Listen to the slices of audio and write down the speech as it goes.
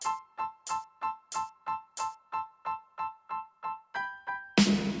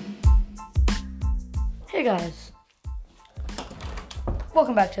Hey guys,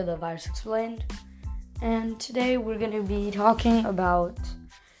 welcome back to The Virus Explained, and today we're going to be talking about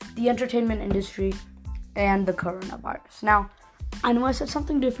the entertainment industry and the coronavirus. Now, I know I said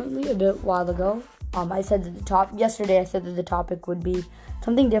something differently a bit while ago. Yesterday I said that the topic would be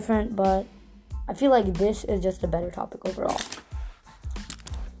something different, but I feel like this is just a better topic overall.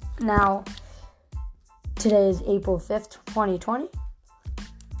 Now, today is April 5th, 2020.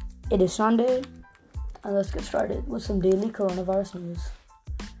 It is Sunday. And let's get started with some daily coronavirus news.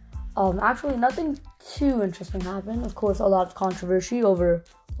 Actually, nothing too interesting happened. Of course, a lot of controversy over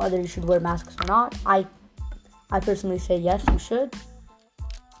whether you should wear masks or not. I personally say yes, you should.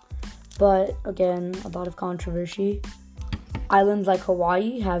 But again, a lot of controversy. Islands like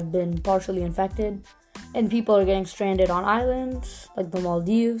Hawaii have been partially infected, and people are getting stranded on islands like the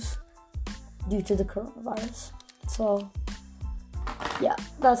Maldives due to the coronavirus. So, yeah,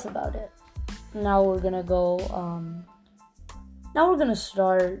 that's about it. Now we're gonna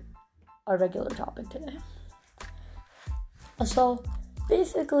start our regular topic today. So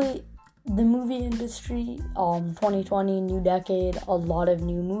basically, the movie industry, 2020, new decade, a lot of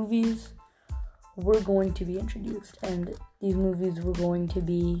new movies were going to be introduced, and these movies were going to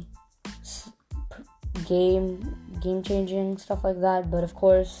be game changing, stuff like that. But of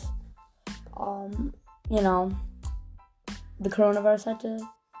course, the coronavirus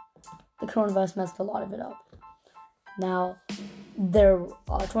messed a lot of it up. Now,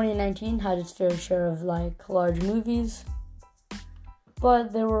 2019 had its fair share of large movies,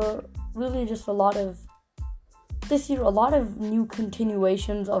 but there were really just a lot of new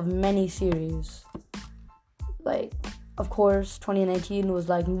continuations of many series. Of course, 2019 was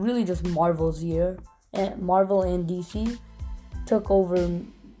really just Marvel's year, and Marvel and DC took over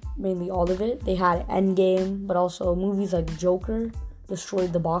mainly all of it. They had Endgame, but also movies like Joker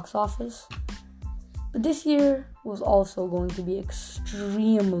destroyed the box office. But this year was also going to be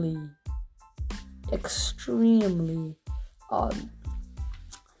extremely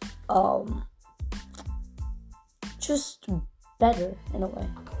just better in a way.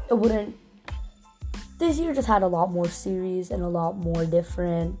 This year just had a lot more series and a lot more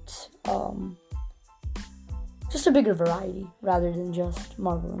different, just a bigger variety rather than just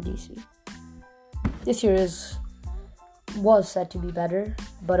Marvel and DC. This year was set to be better,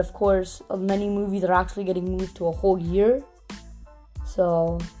 but of course many movies are actually getting moved to a whole year,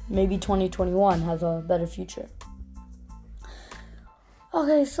 so maybe 2021 has a better future.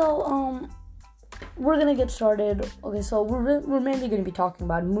 Okay, so we're gonna get started. Okay, so we're mainly gonna be talking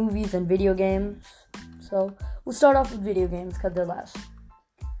about movies and video games, so we'll start off with video games because they're less.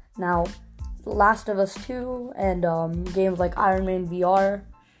 Now, Last of Us 2 and games like Iron Man VR,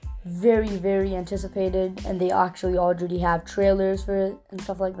 very, very anticipated, and they actually already have trailers for it and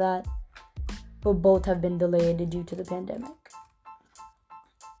stuff like that, but both have been delayed due to the pandemic.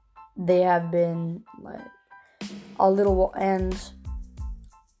 They have been and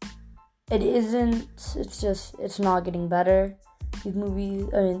it's not getting better.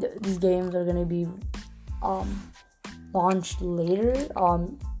 These games are gonna be launched later.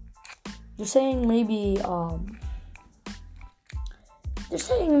 They're saying maybe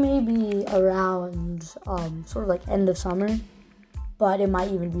around end of summer, but it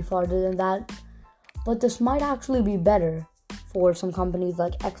might even be farther than that. But this might actually be better for some companies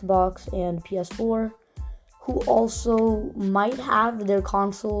like Xbox and PS4, who also might have their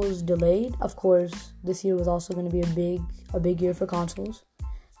consoles delayed. Of course, this year was also going to be a big year for consoles.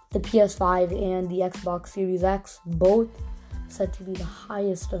 The PS5 and the Xbox Series X, both set to be the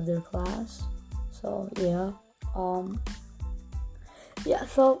highest of their class. So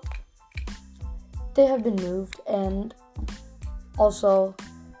so they have been moved, and also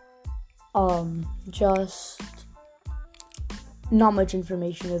just not much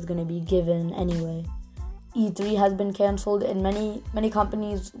information is going to be given anyway. E3 has been canceled, and many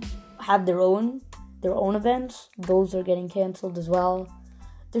companies have their own events. Those are getting canceled as well.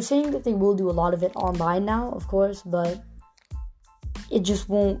 They're saying that they will do a lot of it online now, of course, but it just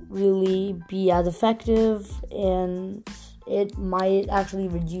won't really be as effective, and it might actually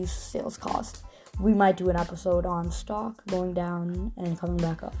reduce sales costs. We might do an episode on stock going down and coming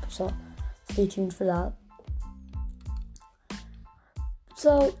back up, so stay tuned for that.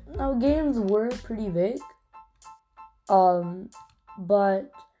 So, now games were pretty big,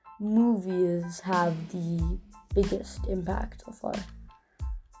 but movies have the biggest impact so far.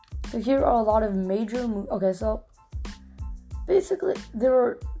 So here are a lot of major Okay, so basically there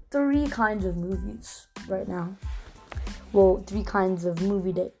are 3 kinds of movies right now. Well, 3 kinds of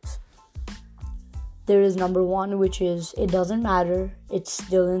movie dates. There is number 1, which is it doesn't matter, it's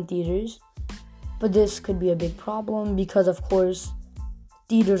still in theaters. But this could be a big problem because, of course,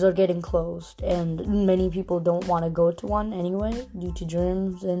 theaters are getting closed and many people don't want to go to one anyway due to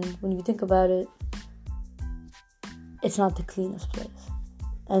germs. And when you think about it, it's not the cleanest place.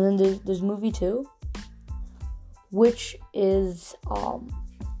 And then there's movie 2, which is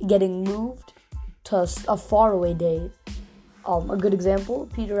getting moved to a faraway date. A good example,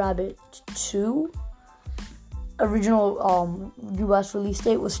 Peter Rabbit 2. Original US release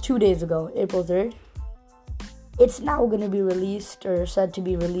date was 2 days ago, April 3rd. It's now going to be released, or said to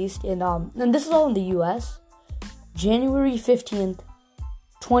be released in, and this is all in the US, January 15th,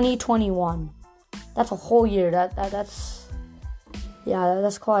 2021. That's a whole year. That's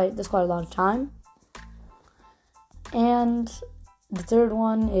quite a lot of time. And the third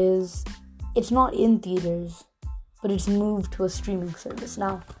one is, it's not in theaters, but it's moved to a streaming service.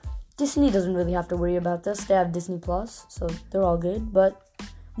 Now, Disney doesn't really have to worry about this. They have Disney Plus, so they're all good. But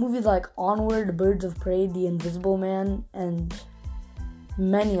movies like Onward, Birds of Prey, The Invisible Man, and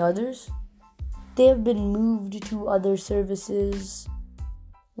many others, they have been moved to other services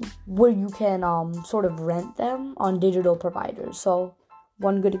where you can sort of rent them on digital providers. So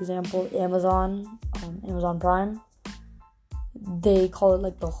one good example, Amazon Prime, they call it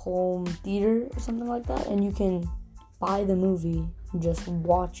like the home theater or something like that, and you can buy the movie and just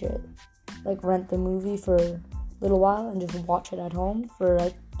watch it, like rent the movie for a little while and just watch it at home for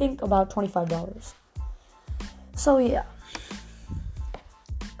I think about $25. So yeah,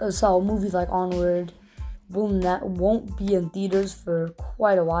 so movies like Onward won't be in theaters for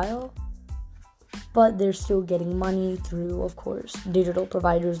quite a while, but they're still getting money through, of course, digital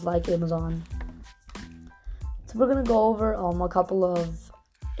providers like Amazon. So we're gonna go over a couple of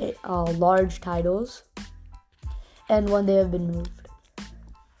large titles and when they have been moved.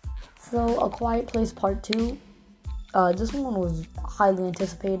 So, A Quiet Place Part 2. This one was highly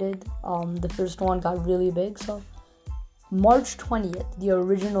anticipated. The first one got really big. So, March 20th, the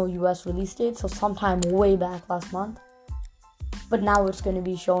original US release date. So, sometime way back last month. But now it's going to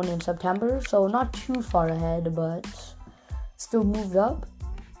be shown in September. So, not too far ahead, but still moved up.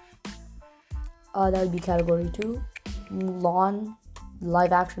 That would be Category 2. Mulan,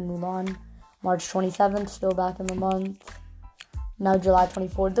 live action Mulan. March 27th, still back in the month. Now July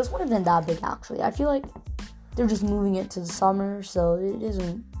 24th. This one isn't that big, actually. I feel like they're just moving it to the summer, so it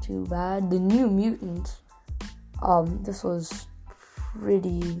isn't too bad. The New Mutants. This was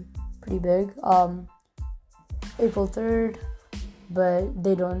pretty big. April 3rd, but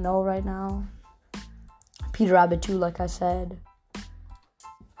they don't know right now. Peter Rabbit 2, like I said.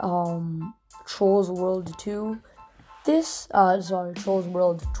 Trolls World 2. Trolls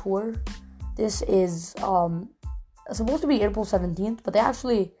World Tour. This is supposed to be April 17th, but they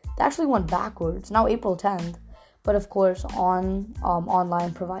actually went backwards. Now April 10th, but of course on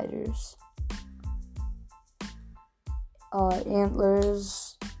online providers.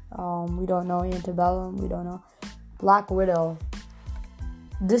 Antlers, we don't know. Antebellum, we don't know. Black Widow.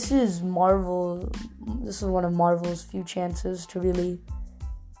 This is Marvel. This is one of Marvel's few chances to really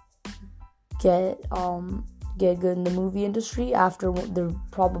get good in the movie industry after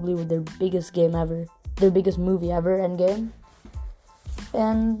their biggest game ever, their biggest movie ever, Endgame.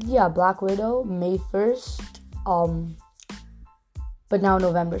 And yeah, Black Widow, May 1st, but now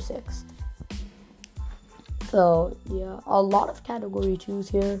November 6th. So yeah, a lot of Category 2s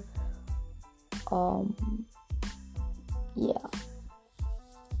here. Yeah.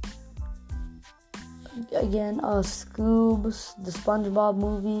 Again, Scoobs, the SpongeBob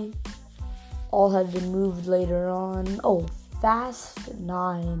movie, all have been moved later on. Oh, Fast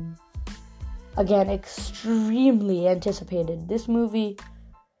 9. Again, extremely anticipated. This movie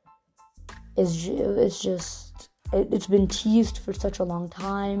it's been teased for such a long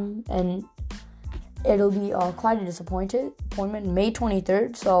time, and it'll be quite a disappointment. May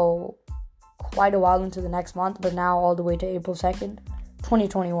 23rd, so quite a while into the next month, but now all the way to April 2nd,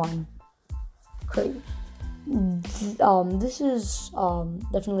 2021. Crazy. This is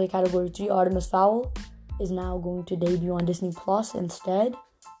definitely a Category 3. Artemis Fowl is now going to debut on Disney Plus instead.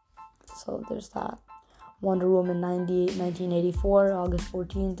 So there's that. Wonder Woman 1984, August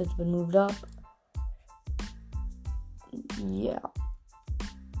 14th. It's been moved up. Yeah.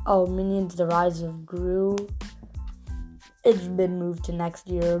 Oh, Minions: The Rise of Gru. It's been moved to next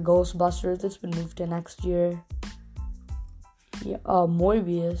year. Ghostbusters. It's been moved to next year. Yeah.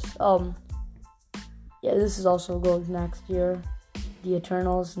 Morbius. Yeah, this is also going next year. The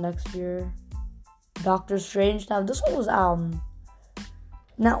Eternals next year. Doctor Strange. Now, this one was,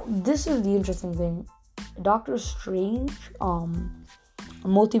 now, this is the interesting thing. Doctor Strange,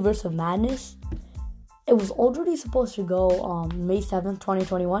 Multiverse of Madness, it was already supposed to go, May 7th,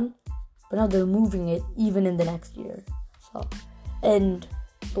 2021, but now they're moving it even in the next year. So, and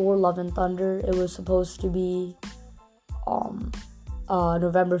Thor: Love and Thunder, it was supposed to be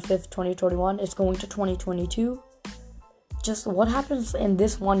November 5th, 2021. It's going to 2022. Just what happens in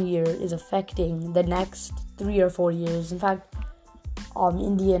this 1 year is affecting the next 3 or 4 years. In fact,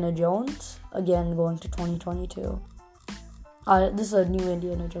 Indiana Jones, again, going to 2022. This is a new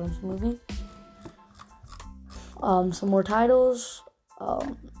Indiana Jones movie. Some more titles.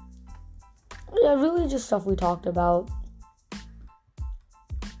 Yeah, really just stuff we talked about.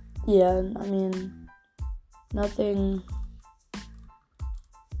 Yeah, I mean, nothing.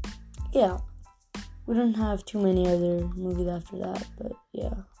 Yeah, we didn't have too many other movies after that, but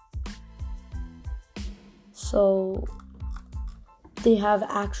yeah. So, they have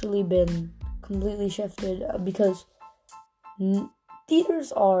actually been completely shifted because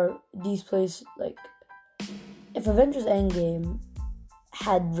theaters are these places, like, if Avengers Endgame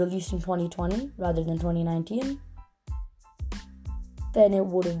had released in 2020 rather than 2019, then it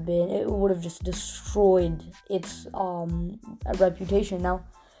would have just destroyed its reputation. Now,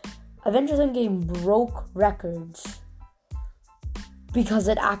 Avengers Endgame broke records because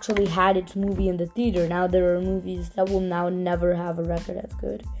it actually had its movie in the theater. Now there are movies that will now never have a record as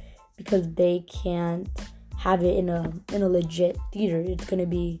good because they can't have it in a legit theater. It's gonna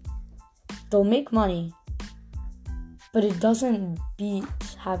be, they'll make money, but it doesn't beat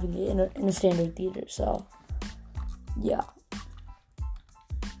having it in a standard theater. So yeah.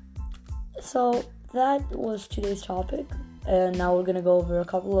 So that was today's topic, and now we're gonna go over a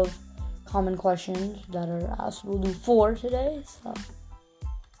couple of common questions that are asked. We'll do 4 today, so I'm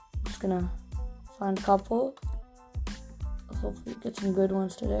just gonna find a couple. Hopefully get some good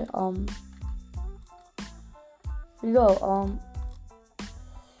ones today. Here we go.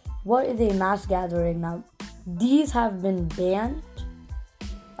 What is a mass gathering? Now, these have been banned,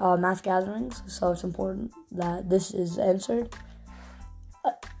 mass gatherings, so it's important that this is answered.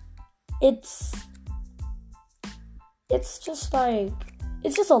 It's just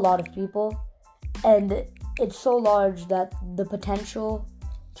a lot of people, and it's so large that the potential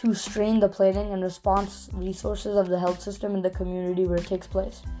to strain the planning and response resources of the health system in the community where it takes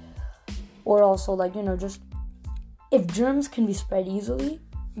place. Or also, just if germs can be spread easily,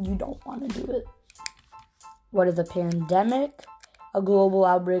 you don't want to do it. What is a pandemic? A global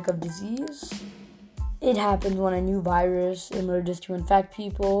outbreak of disease. It happens when a new virus emerges to infect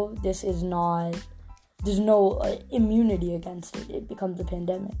people. There's no immunity against it. It becomes a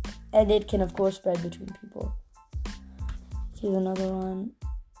pandemic. And it can, of course, spread between people. Here's another one.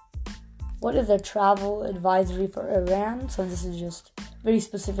 What is a travel advisory for Iran? So this is just very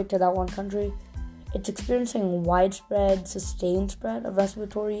specific to that one country. It's experiencing widespread, sustained spread of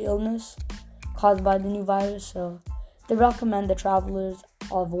respiratory illness caused by the new virus. So they recommend that travelers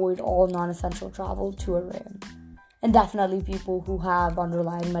avoid all non-essential travel to Iran. And definitely people who have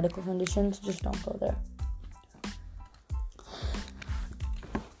underlying medical conditions, just don't go there.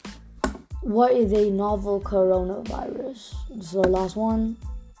 What is a novel coronavirus? This is our last one.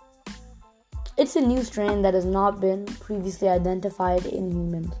 It's a new strain that has not been previously identified in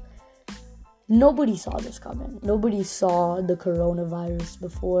humans. Nobody saw this coming. Nobody saw the coronavirus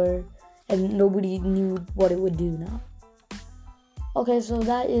before, and nobody knew what it would do now. Okay, so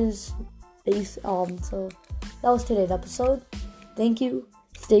that is so that was today's episode. Thank you.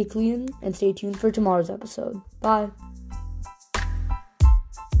 Stay clean and stay tuned for tomorrow's episode. Bye.